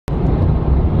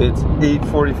It's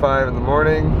 8:45 in the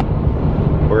morning.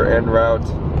 We're en route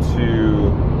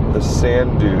to the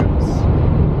sand dunes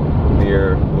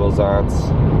near Will's aunt's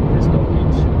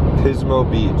Pismo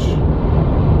Beach.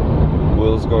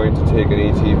 Will's going to take an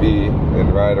ATV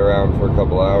and ride around for a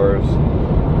couple hours.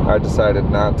 I decided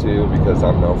not to because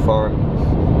I'm no fun.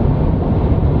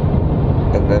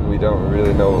 And then we don't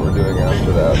really know what we're doing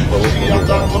after that, but we'll figure it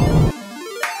out.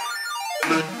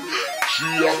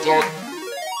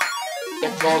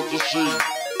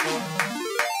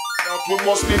 We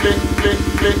must be bling, bling,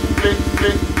 bling, bling,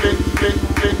 bling, bling, bling,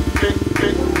 bling, bling,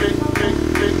 bling, bling,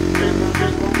 bling, bling,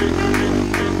 bling,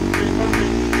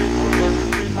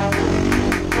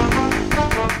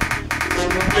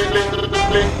 bling,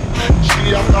 bling. She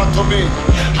a talk to me,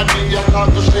 and me a talk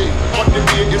to she. But the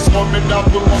day is coming that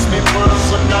we must be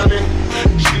personally.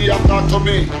 She a talk to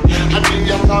me, and me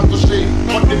a talk to she.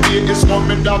 But the day is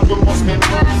coming that we must be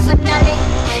personally.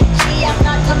 She a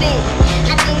talk to me,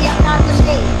 and me a talk to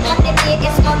she. But the day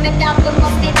is coming that we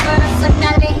must be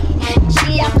personally.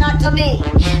 She a talk to me,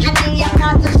 and me a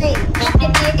talk to she. But the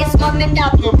day is coming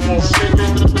that we must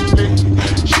be.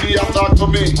 She a talk to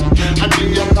me, and me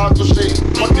a talk to she.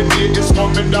 But the day is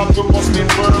coming that we must be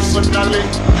personally.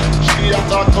 She a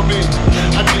talk to me,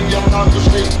 and me a talk to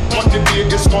she. But the day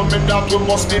is coming that we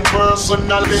must be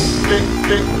personally. Bling,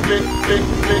 bling, bling, bling,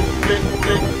 bling, bling,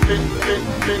 bling, bling, bling,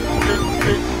 bling, bling,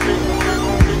 bling, bling.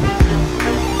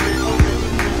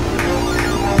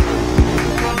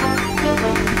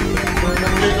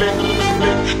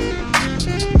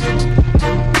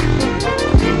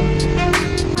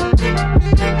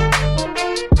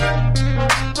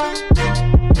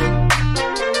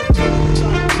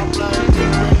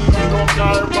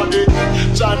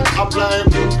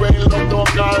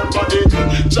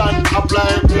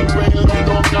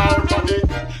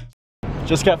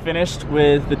 Just got finished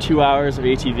with the 2 hours of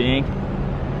ATVing.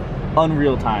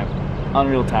 Unreal time,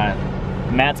 unreal time.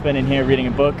 Matt's been in here reading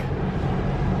a book.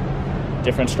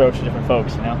 Different strokes for different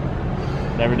folks, you know?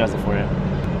 Never does it for you.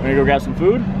 We're gonna go grab some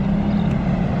food,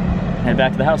 head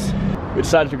back to the house. We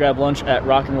decided to grab lunch at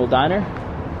Rock and Roll Diner.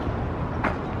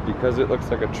 Because it looks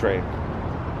like a train.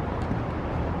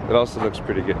 It also looks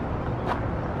pretty good.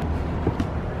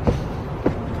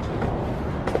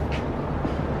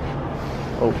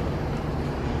 Oh.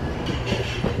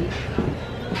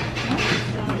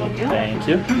 Thank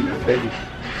you. Thank you.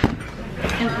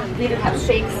 We do have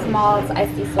shakes, smalls,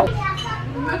 iced tea soda.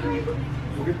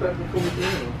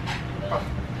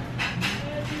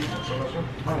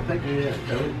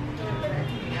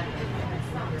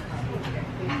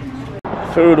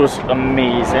 Food was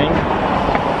amazing.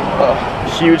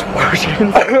 Huge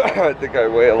portions. I think I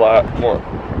weigh a lot more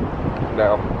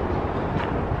now.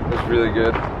 It's really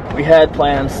good. We had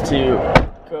plans to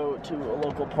go to a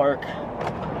local park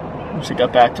once we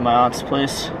got back to my aunt's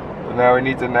place. But now we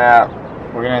need to nap.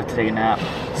 We're gonna have to take a nap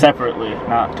separately,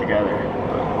 not together.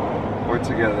 We're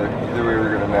together. Either way,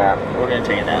 we're gonna nap. We're gonna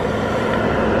take a nap.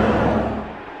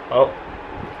 Oh,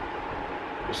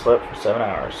 we slept for 7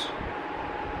 hours.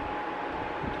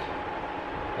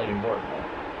 Maybe more than that.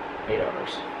 8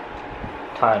 hours.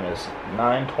 Time is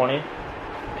 9:20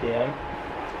 p.m.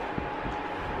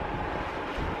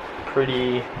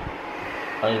 Pretty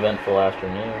uneventful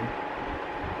afternoon,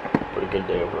 but a good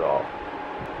day overall.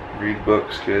 Read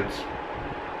books, kids.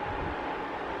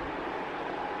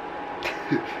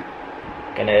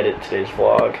 Gonna edit today's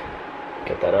vlog,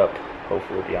 get that up.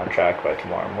 Hopefully we'll be on track by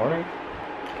tomorrow morning.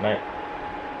 Good night.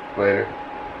 Later.